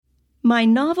My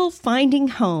novel, Finding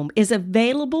Home, is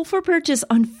available for purchase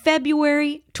on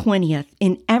February 20th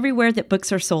in everywhere that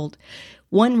books are sold.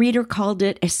 One reader called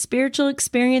it a spiritual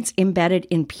experience embedded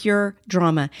in pure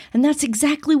drama. And that's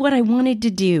exactly what I wanted to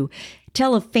do.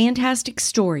 Tell a fantastic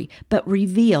story, but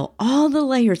reveal all the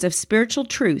layers of spiritual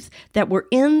truth that were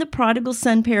in the prodigal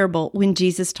son parable when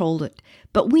Jesus told it.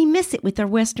 But we miss it with our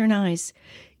Western eyes.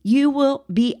 You will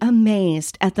be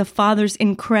amazed at the Father's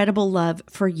incredible love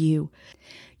for you.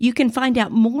 You can find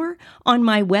out more on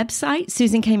my website,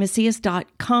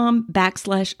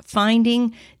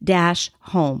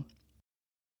 susankmacias.com/finding-home.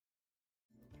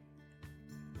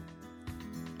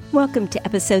 Welcome to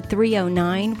episode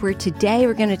 309, where today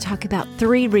we're going to talk about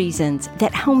 3 reasons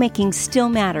that homemaking still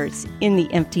matters in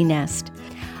the empty nest.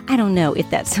 I don't know if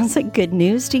that sounds like good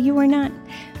news to you or not,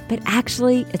 but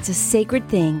actually it's a sacred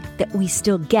thing that we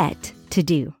still get to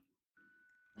do.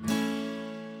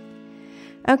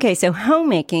 Okay, so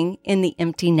homemaking in the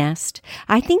empty nest.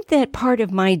 I think that part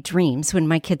of my dreams when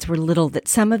my kids were little, that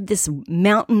some of this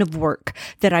mountain of work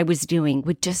that I was doing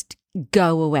would just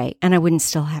go away and I wouldn't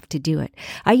still have to do it.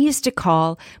 I used to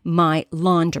call my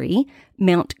laundry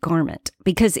Mount Garment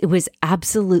because it was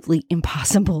absolutely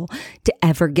impossible to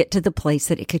ever get to the place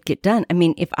that it could get done. I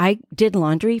mean, if I did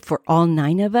laundry for all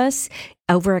 9 of us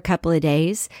over a couple of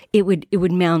days, it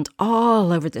would mount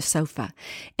all over the sofa.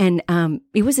 And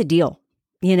it was a deal.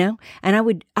 You know, and I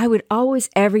would always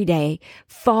every day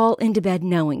fall into bed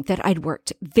knowing that I'd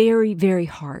worked very, very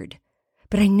hard,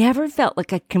 but I never felt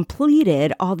like I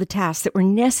completed all the tasks that were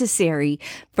necessary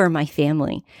for my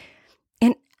family.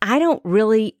 And I don't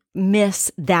really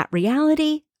miss that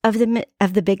reality of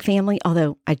the big family,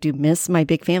 although I do miss my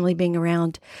big family being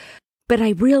around. But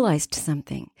I realized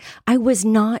something. I was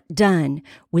not done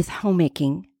with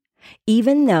homemaking,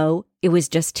 even though it was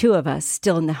just 2 of us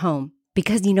still in the home.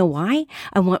 Because you know why?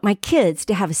 I want my kids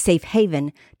to have a safe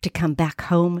haven to come back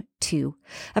home to.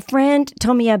 A friend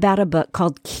told me about a book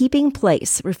called Keeping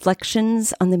Place,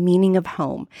 Reflections on the Meaning of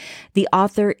Home. The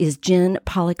author is Jen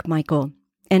Pollock Michael.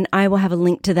 And I will have a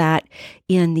link to that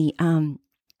in the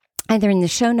either in the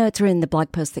show notes or in the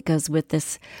blog post that goes with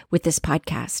this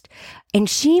podcast. And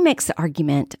she makes the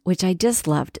argument, which I just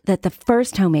loved, that the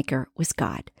first homemaker was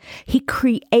God. He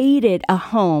created a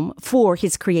home for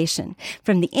his creation.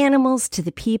 From the animals to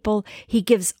the people, he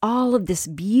gives all of this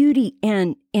beauty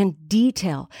and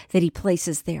detail that he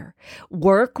places there.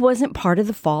 Work wasn't part of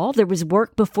the fall. There was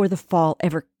work before the fall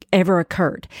ever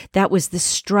occurred. That was the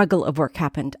struggle of work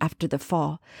happened after the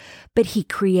fall. But he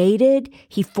created,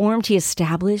 he formed, he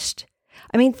established.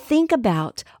 I mean, think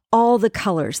about all the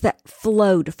colors that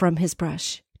flowed from his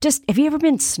brush. Just, have you ever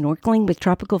been snorkeling with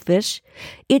tropical fish?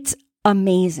 It's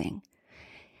amazing.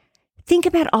 Think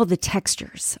about all the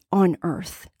textures on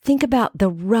earth. Think about the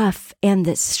rough and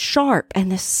the sharp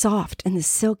and the soft and the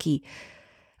silky.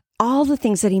 All the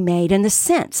things that he made and the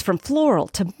scents from floral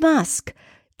to musk.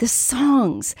 The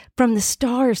songs from the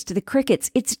stars to the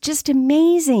crickets. It's just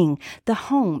amazing, the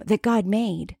home that God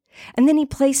made. And then he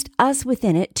placed us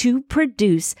within it to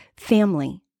produce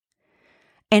family.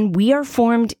 And we are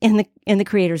formed in the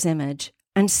Creator's image.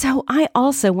 And so I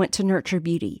also want to nurture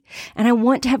beauty. And I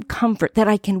want to have comfort that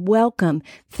I can welcome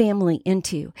family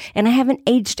into. And I haven't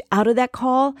aged out of that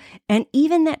call and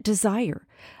even that desire,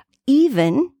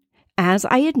 even as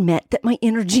I admit that my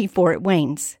energy for it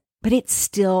wanes. But it's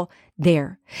still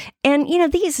there. And, you know,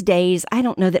 these days, I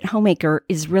don't know that homemaker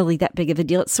is really that big of a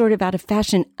deal. It's sort of out of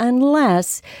fashion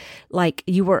unless, like,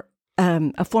 you were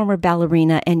a former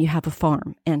ballerina and you have a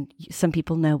farm, and some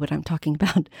people know what I'm talking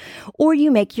about, or you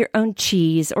make your own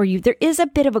cheese, or there is a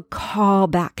bit of a call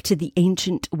back to the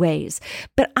ancient ways.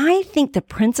 But I think the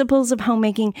principles of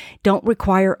homemaking don't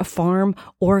require a farm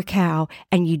or a cow,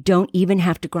 and you don't even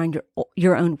have to grind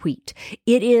your own wheat.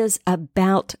 It is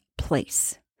about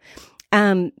place.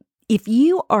 If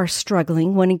you are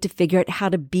struggling, wanting to figure out how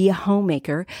to be a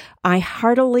homemaker, I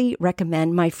heartily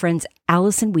recommend my friend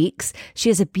Allison Weeks. She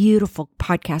has a beautiful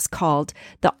podcast called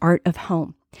The Art of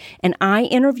Home. And I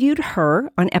interviewed her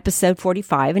on episode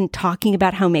 45 and talking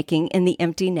about homemaking in the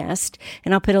empty nest.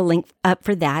 And I'll put a link up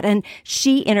for that. And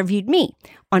she interviewed me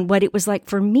on what it was like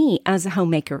for me as a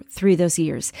homemaker through those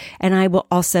years. And I will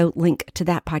also link to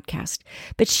that podcast.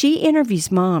 But she interviews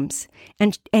moms,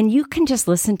 and you can just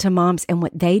listen to moms and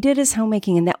what they did as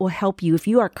homemaking, and that will help you. If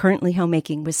you are currently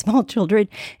homemaking with small children,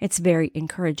 it's very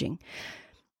encouraging.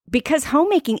 Because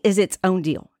homemaking is its own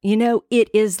deal. You know, it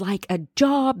is like a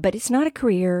job, but it's not a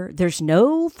career. There's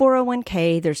no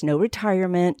 401k. There's no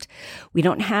retirement. We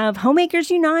don't have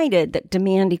Homemakers United that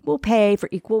demand equal pay for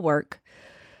equal work.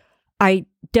 I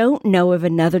don't know of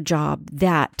another job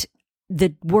that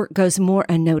the work goes more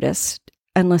unnoticed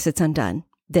unless it's undone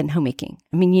than homemaking.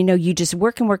 I mean, you just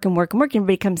work and work and work and work.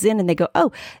 Everybody comes in and they go,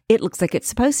 oh, it looks like it's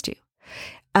supposed to.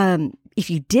 If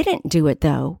you didn't do it,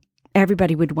 though,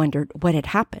 everybody would wonder what had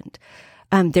happened.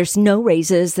 There's no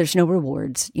raises. There's no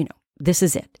rewards. This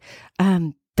is it.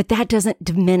 But that doesn't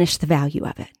diminish the value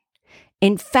of it.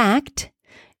 In fact,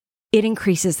 it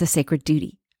increases the sacred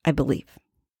duty, I believe.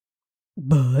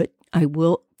 But I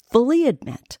will fully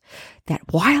admit that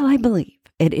while I believe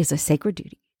it is a sacred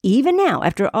duty, even now,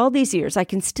 after all these years, I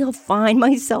can still find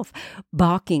myself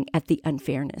balking at the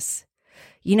unfairness.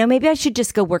 Maybe I should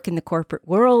just go work in the corporate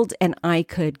world and I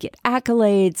could get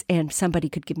accolades and somebody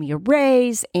could give me a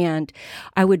raise and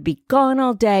I would be gone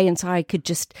all day. And so I could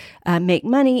just make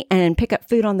money and pick up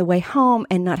food on the way home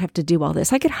and not have to do all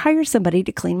this. I could hire somebody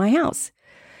to clean my house.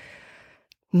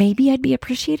 Maybe I'd be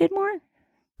appreciated more.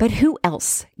 But who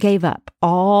else gave up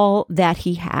all that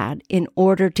he had in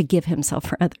order to give himself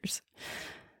for others?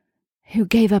 Who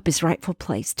gave up his rightful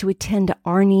place to attend to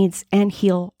our needs and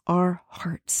heal our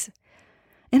hearts?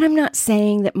 And I'm not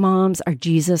saying that moms are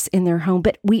Jesus in their home,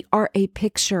 but we are a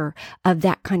picture of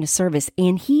that kind of service.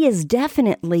 And he is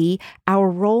definitely our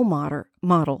role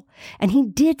model. And he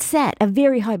did set a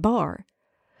very high bar.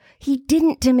 He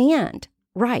didn't demand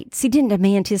rights. He didn't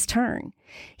demand his turn.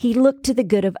 He looked to the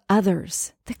good of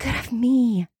others, the good of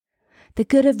me, the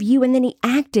good of you, and then he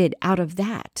acted out of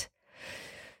that.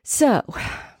 So,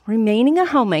 remaining a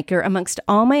homemaker amongst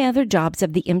all my other jobs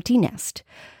of the empty nest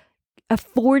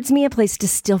affords me a place to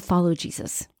still follow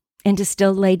Jesus and to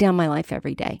still lay down my life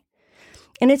every day.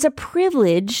 And it's a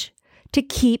privilege to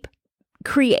keep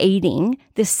creating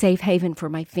this safe haven for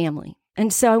my family.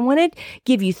 And so I want to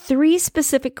give you 3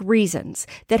 specific reasons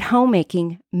that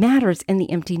homemaking matters in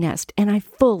the empty nest. And I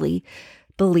fully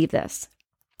believe this.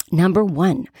 Number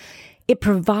 1, it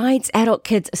provides adult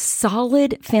kids a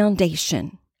solid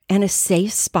foundation and a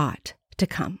safe spot to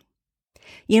come.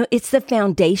 It's the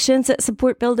foundations that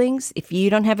support buildings. If you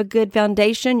don't have a good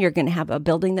foundation, you're going to have a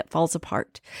building that falls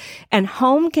apart. And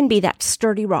home can be that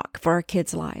sturdy rock for our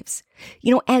kids' lives.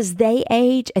 As they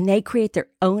age and they create their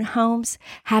own homes,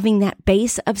 having that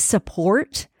base of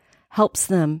support helps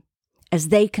them as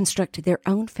they construct their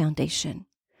own foundation.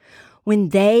 When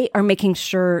they are making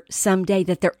sure someday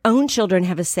that their own children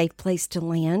have a safe place to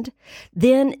land,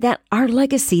 then that our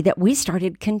legacy that we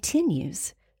started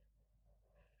continues.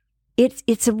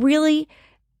 It's a really,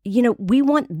 we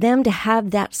want them to have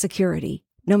that security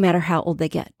no matter how old they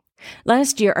get.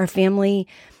 Last year, our family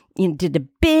did a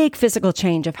big physical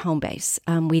change of home base.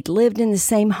 We'd lived in the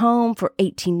same home for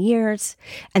 18 years,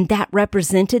 and that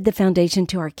represented the foundation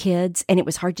to our kids, and it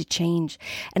was hard to change.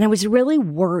 And I was really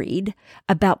worried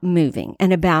about moving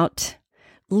and about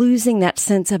losing that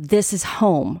sense of this is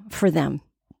home for them.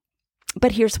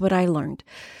 But here's what I learned.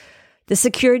 The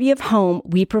security of home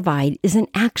we provide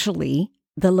isn't actually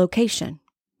the location.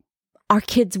 Our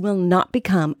kids will not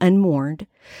become unmoored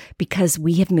because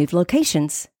we have moved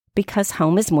locations, because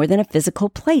home is more than a physical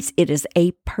place. It is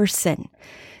a person,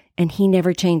 and he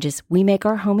never changes. We make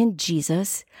our home in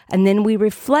Jesus, and then we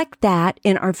reflect that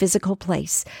in our physical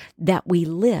place that we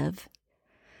live.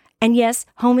 And yes,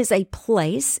 home is a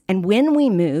place. And when we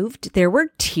moved, there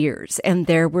were tears and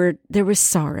there was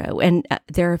sorrow. And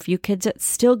there are a few kids that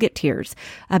still get tears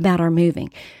about our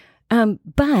moving.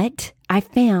 But I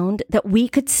found that we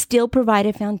could still provide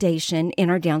a foundation in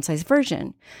our downsized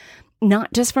version,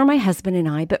 not just for my husband and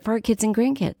I, but for our kids and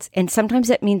grandkids. And sometimes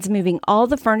that means moving all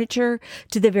the furniture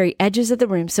to the very edges of the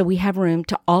room so we have room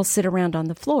to all sit around on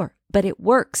the floor. But it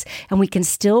works, and we can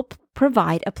still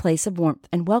provide a place of warmth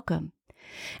and welcome.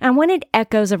 I wanted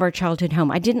echoes of our childhood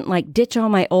home. I didn't ditch all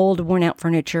my old worn out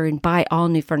furniture and buy all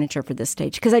new furniture for this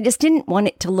stage because I just didn't want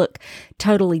it to look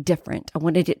totally different. I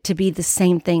wanted it to be the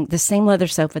same thing, the same leather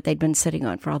sofa they'd been sitting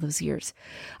on for all those years.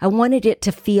 I wanted it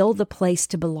to feel the place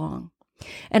to belong.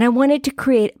 And I wanted to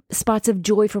create spots of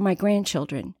joy for my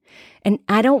grandchildren. And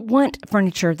I don't want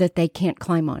furniture that they can't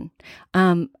climb on.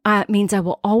 It means I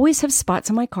will always have spots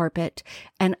on my carpet,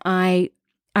 and I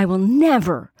will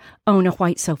never own a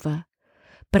white sofa.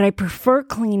 But I prefer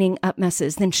cleaning up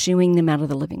messes than shooing them out of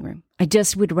the living room. I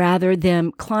just would rather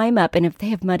them climb up, and if they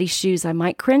have muddy shoes, I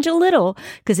might cringe a little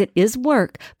because it is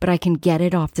work, but I can get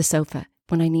it off the sofa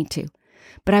when I need to.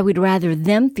 But I would rather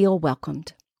them feel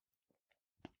welcomed.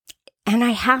 And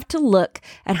I have to look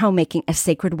at homemaking as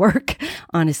sacred work,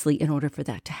 honestly, in order for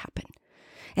that to happen.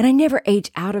 And I never age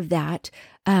out of that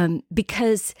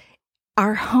because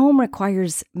our home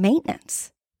requires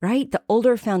maintenance. Right? The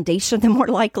older foundation, the more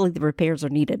likely the repairs are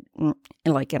needed,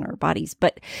 like in our bodies.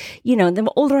 But,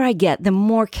 the older I get, the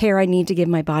more care I need to give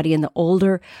my body. And the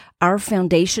older our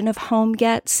foundation of home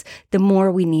gets, the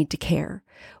more we need to care.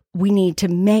 we need to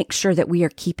make sure that we are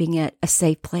keeping it a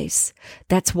safe place.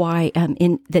 That's why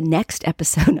in the next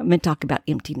episode, I'm going to talk about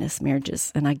empty nest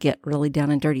marriages, and I get really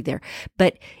down and dirty there.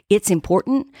 But it's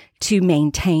important to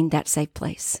maintain that safe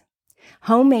place.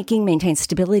 Homemaking maintains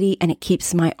stability, and it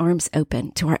keeps my arms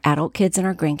open to our adult kids and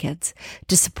our grandkids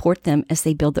to support them as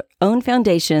they build their own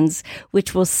foundations,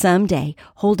 which will someday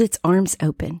hold its arms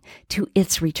open to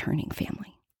its returning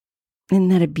family. Isn't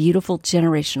that a beautiful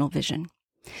generational vision?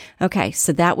 Okay,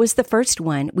 so that was the first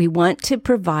one. We want to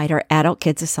provide our adult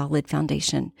kids a solid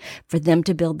foundation for them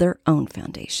to build their own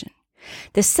foundation.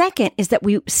 The second is that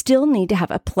we still need to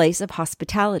have a place of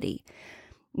hospitality.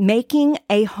 Making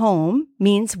a home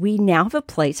means we now have a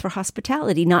place for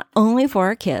hospitality, not only for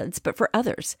our kids, but for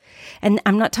others. And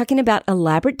I'm not talking about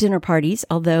elaborate dinner parties,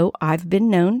 although I've been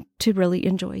known to really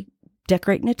enjoy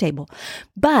decorating a table.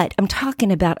 But I'm talking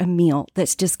about a meal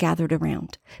that's just gathered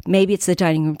around. Maybe it's the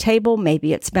dining room table.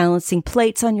 Maybe it's balancing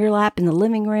plates on your lap in the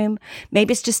living room.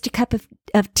 Maybe it's just a cup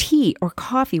of tea or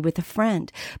coffee with a friend.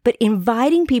 But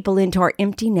inviting people into our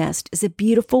empty nest is a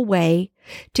beautiful way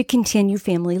to continue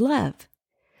family love.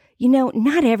 You know,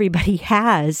 not everybody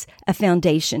has a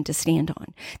foundation to stand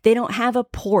on. They don't have a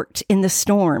port in the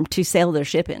storm to sail their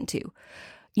ship into.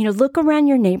 You know, look around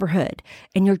your neighborhood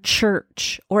and your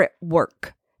church or at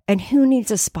work, and who needs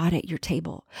a spot at your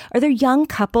table? Are there young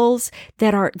couples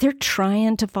that they're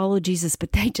trying to follow Jesus,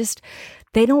 but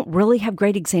they don't really have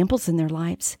great examples in their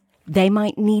lives? They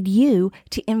might need you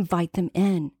to invite them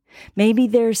in. Maybe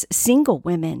there's single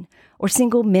women or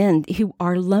single men who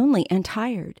are lonely and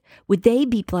tired. Would they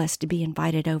be blessed to be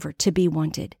invited over, to be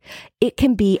wanted? It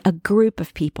can be a group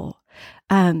of people.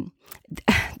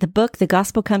 The book, The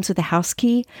Gospel Comes with a House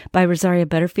Key by Rosaria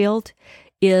Butterfield,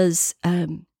 is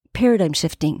paradigm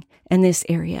shifting in this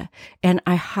area, and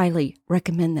I highly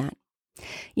recommend that.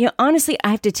 You know, honestly, I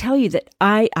have to tell you that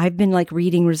I've been like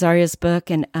reading Rosaria's book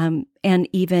and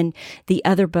even the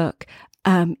other book.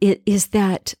 It is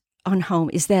that on home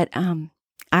is that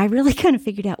I really kind of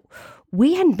figured out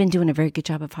we hadn't been doing a very good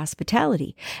job of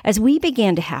hospitality as we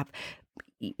began to have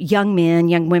young men,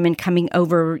 young women coming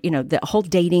over. You know, the whole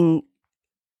dating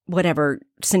whatever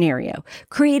scenario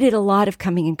created a lot of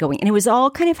coming and going, and it was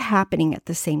all kind of happening at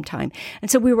the same time.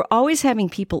 And so we were always having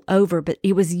people over, but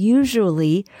it was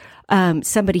usually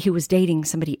somebody who was dating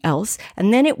somebody else.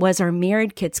 And then it was our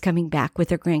married kids coming back with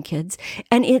their grandkids.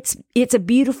 And it's a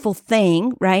beautiful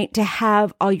thing, right? To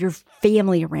have all your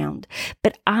family around.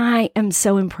 But I am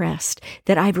so impressed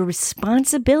that I have a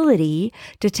responsibility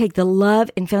to take the love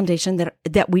and foundation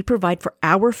that we provide for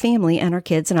our family and our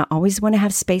kids. And I always want to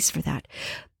have space for that.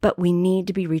 But we need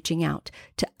to be reaching out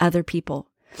to other people.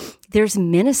 There's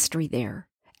ministry there.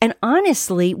 And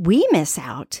honestly, we miss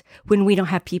out when we don't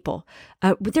have people.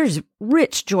 There's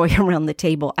rich joy around the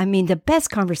table. I mean, the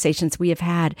best conversations we have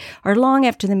had are long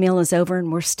after the meal is over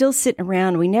and we're still sitting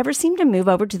around. We never seem to move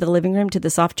over to the living room, to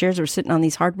the soft chairs. We're sitting on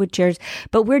these hardwood chairs,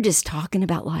 but we're just talking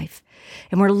about life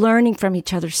and we're learning from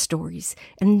each other's stories.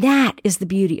 And that is the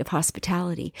beauty of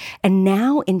hospitality. And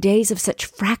now in days of such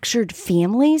fractured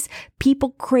families,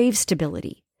 people crave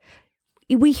stability.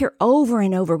 We hear over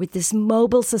and over with this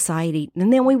mobile society.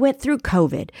 And then we went through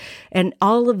COVID and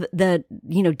all of the,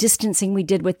 distancing we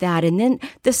did with that. And then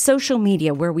the social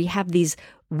media where we have these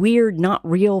weird, not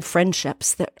real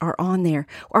friendships that are on there,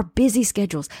 our busy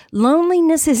schedules.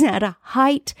 Loneliness is at a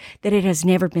height that it has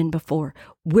never been before,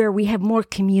 where we have more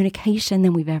communication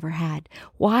than we've ever had.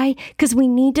 Why? Because we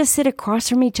need to sit across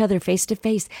from each other face to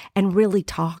face and really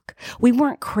talk. We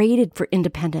weren't created for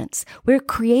independence. We're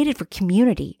created for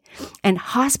community. And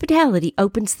hospitality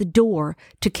opens the door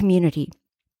to community.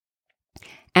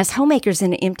 As homemakers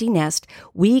in an empty nest,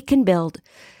 we can build,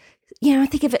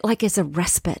 think of it like as a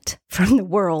respite from the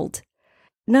world,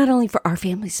 not only for our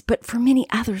families, but for many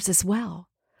others as well.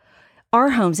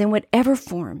 Our homes, in whatever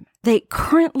form they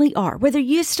currently are, whether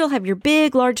you still have your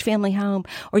big, large family home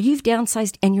or you've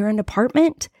downsized and you're in an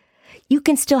apartment, you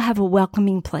can still have a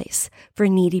welcoming place for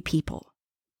needy people.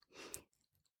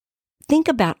 Think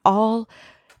about all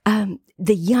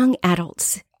the young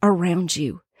adults around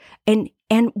you and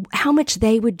how much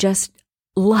they would just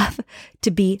love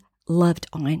to be loved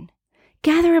on.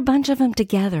 Gather a bunch of them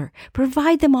together.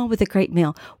 Provide them all with a great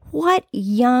meal. What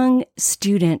young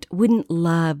student wouldn't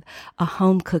love a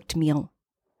home-cooked meal?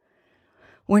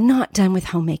 We're not done with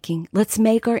homemaking. Let's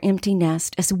make our empty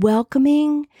nest as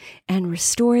welcoming and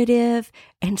restorative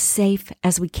and safe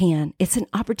as we can. It's an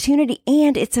opportunity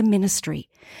and it's a ministry.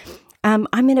 I'm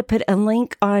going to put a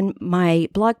link on my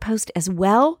blog post as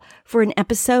well for an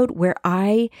episode where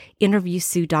I interview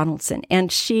Sue Donaldson,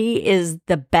 and she is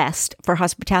the best for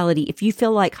hospitality. If you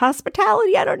feel like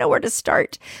hospitality, I don't know where to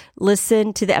start,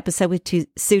 listen to the episode with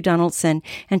Sue Donaldson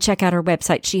and check out her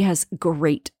website. She has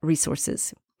great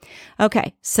resources.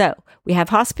 Okay, so we have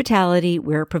hospitality.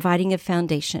 We're providing a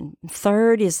foundation.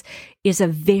 Third is a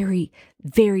very,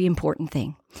 very important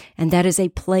thing, and that is a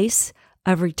place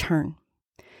of return.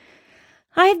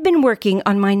 I've been working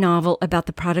on my novel about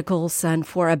the prodigal son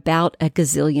for about a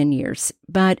gazillion years,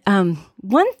 but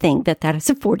one thing that has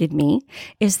afforded me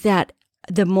is that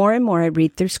the more and more I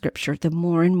read through Scripture, the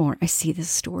more and more I see this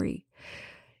story.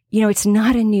 You know, it's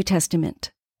not a New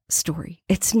Testament story.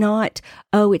 It's not,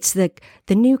 it's the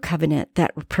new covenant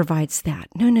that provides that.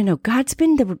 No. God's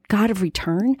been the God of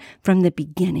return from the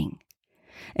beginning.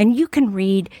 And you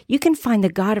can find the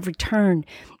God of return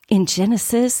in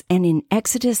Genesis and in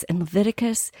Exodus and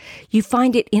Leviticus. You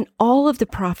find it in all of the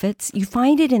prophets. You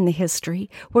find it in the history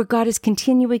where God is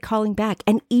continually calling back.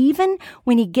 And even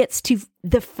when he gets to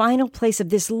the final place of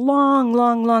this long,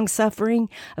 long, long suffering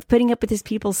of putting up with his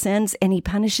people's sins and he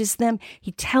punishes them,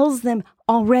 he tells them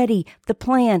already the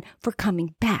plan for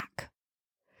coming back.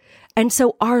 And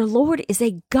so our Lord is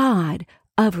a God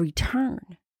of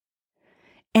return.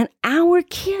 And our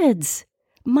kids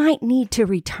might need to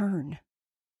return.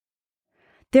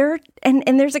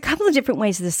 There's a couple of different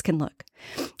ways this can look.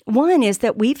 One is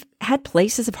that we've had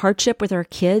places of hardship with our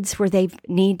kids where they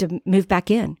need to move back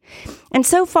in. And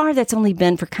so far, that's only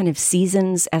been for kind of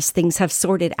seasons as things have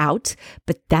sorted out,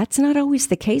 but that's not always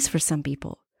the case for some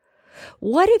people.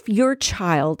 What if your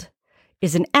child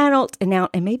is an adult and now,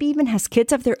 and maybe even has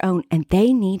kids of their own, and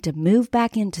they need to move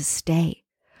back in to stay?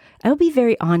 I'll be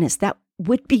very honest, that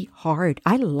would be hard.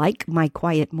 I like my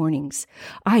quiet mornings.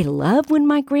 I love when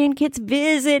my grandkids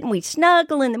visit and we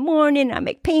snuggle in the morning. I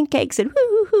make pancakes and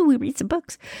we read some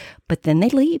books. But then they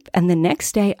leave, and the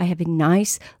next day I have a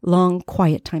nice, long,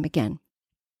 quiet time again.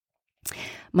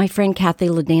 My friend Kathy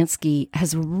Ludansky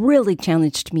has really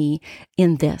challenged me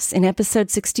in this. In episode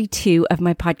 62 of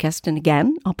my podcast, and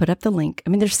again, I'll put up the link. I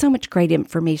mean, there's so much great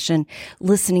information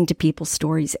listening to people's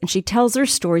stories, and she tells her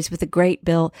stories with a great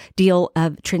deal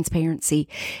of transparency.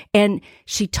 And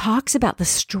she talks about the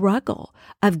struggle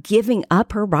of giving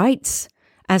up her rights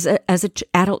as an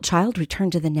adult child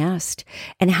returned to the nest,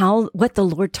 and what the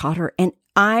Lord taught her. And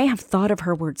I have thought of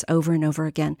her words over and over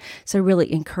again. So I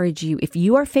really encourage you, if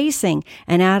you are facing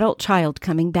an adult child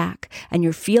coming back and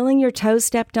you're feeling your toes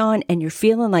stepped on and you're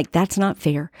feeling like that's not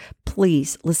fair,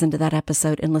 please listen to that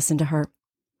episode and listen to her.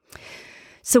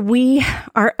 So we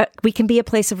can be a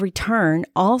place of return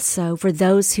also for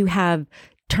those who have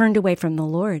turned away from the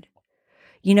Lord.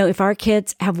 You know, if our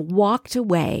kids have walked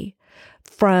away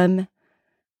from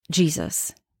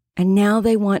Jesus and now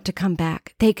they want to come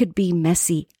back, they could be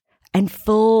messy and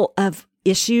full of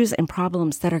issues and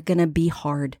problems that are going to be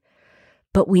hard.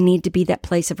 But we need to be that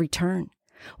place of return.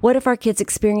 What if our kids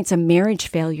experience a marriage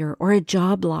failure or a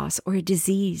job loss or a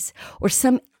disease or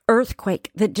some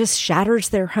earthquake that just shatters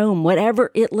their home,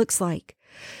 whatever it looks like?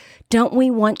 Don't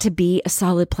we want to be a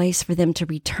solid place for them to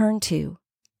return to?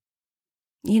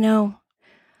 You know,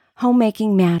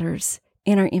 homemaking matters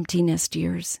in our empty nest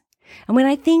years. And when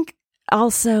I think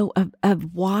also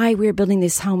of why we're building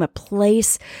this home, a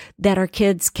place that our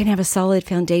kids can have a solid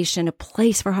foundation, a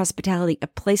place for hospitality, a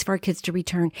place for our kids to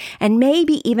return, and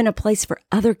maybe even a place for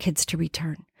other kids to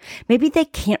return. Maybe they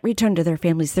can't return to their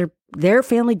families. Their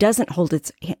family doesn't hold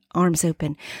its arms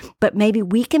open, but maybe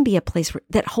we can be a place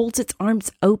that holds its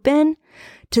arms open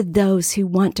to those who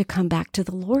want to come back to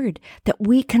the Lord, that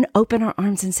we can open our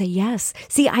arms and say, yes,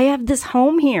 see, I have this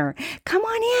home here. Come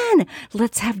on in.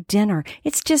 Let's have dinner.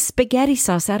 It's just spaghetti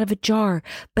sauce out of a jar,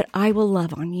 but I will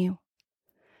love on you.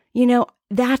 You know,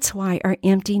 that's why our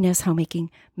empty nest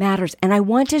homemaking matters. And I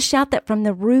want to shout that from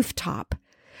the rooftop.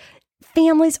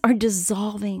 Families are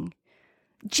dissolving.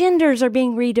 Genders are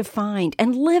being redefined,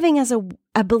 and living as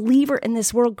a believer in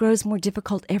this world grows more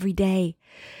difficult every day.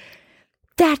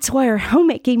 That's why our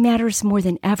homemaking matters more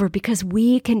than ever, because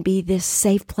we can be this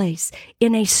safe place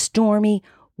in a stormy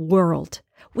world.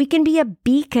 We can be a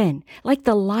beacon like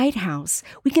the lighthouse.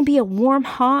 We can be a warm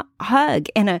hug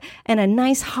and a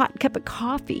nice hot cup of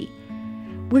coffee.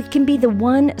 We can be the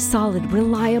one solid,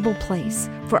 reliable place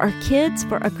for our kids,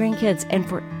 for our grandkids, and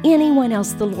for anyone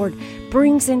else the Lord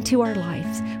brings into our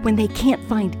lives when they can't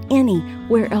find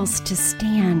anywhere else to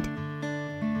stand.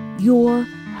 Your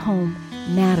home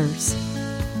matters.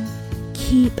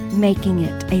 Keep making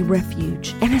it a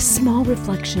refuge and a small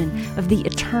reflection of the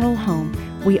eternal home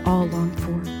we all long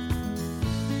for.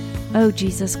 Oh,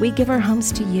 Jesus, we give our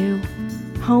homes to you.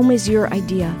 Home is your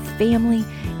idea. Family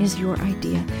is your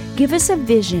idea. Give us a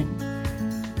vision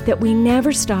that we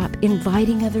never stop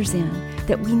inviting others in,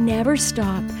 that we never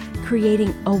stop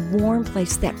creating a warm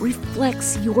place that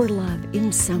reflects your love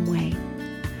in some way.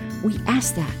 We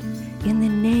ask that in the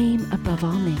name above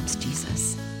all names,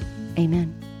 Jesus.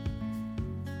 Amen.